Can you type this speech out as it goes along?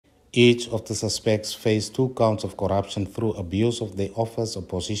Each of the suspects faced 2 counts of corruption through abuse of their office or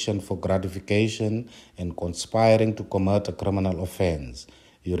position for gratification and conspiring to commit a criminal offense.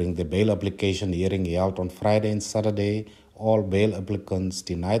 During the bail application hearing held on Friday and Saturday, all bail applicants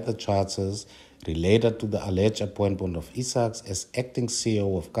denied the charges related to the alleged appointment of Isaacs as acting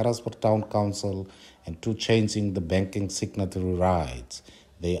CEO of Karasburg Town Council and to changing the banking signatory rights.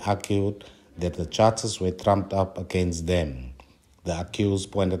 They argued that the charges were trumped up against them. The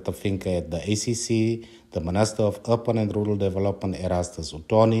accused pointed the finger at the ACC, the Minister of Urban and Rural Development Erastus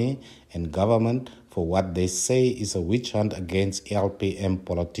Utoni, and government for what they say is a witch hunt against LPM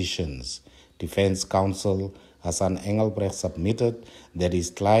politicians. Defense counsel Hassan Engelbrecht submitted that his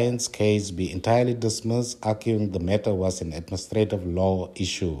client's case be entirely dismissed, arguing the matter was an administrative law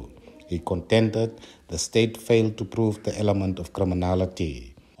issue. He contended the state failed to prove the element of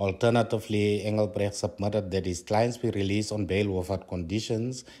criminality. Alternatively, Engelbrecht submitted that his clients be released on bail without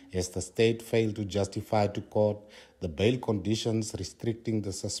conditions, as the state failed to justify to court the bail conditions restricting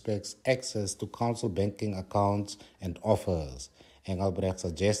the suspect's access to council banking accounts and offers. Engelbrecht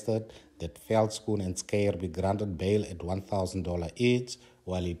suggested that Veldskoen and Skeier be granted bail at $1,000 each,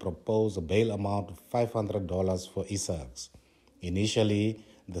 while he proposed a bail amount of $500 for Isaacs. Initially,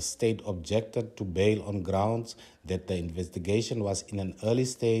 the state objected to bail on grounds that the investigation was in an early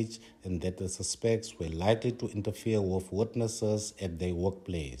stage and that the suspects were likely to interfere with witnesses at their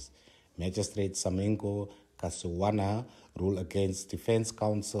workplace. Magistrate Samingo Kasiwana ruled against defense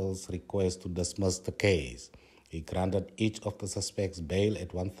counsel's request to dismiss the case. He granted each of the suspects bail at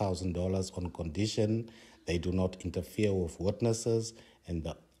 $1,000 on condition they do not interfere with witnesses and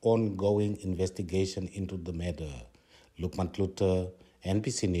the ongoing investigation into the matter. Lukman Klute,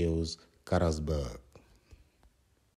 NBC News, Karasburg.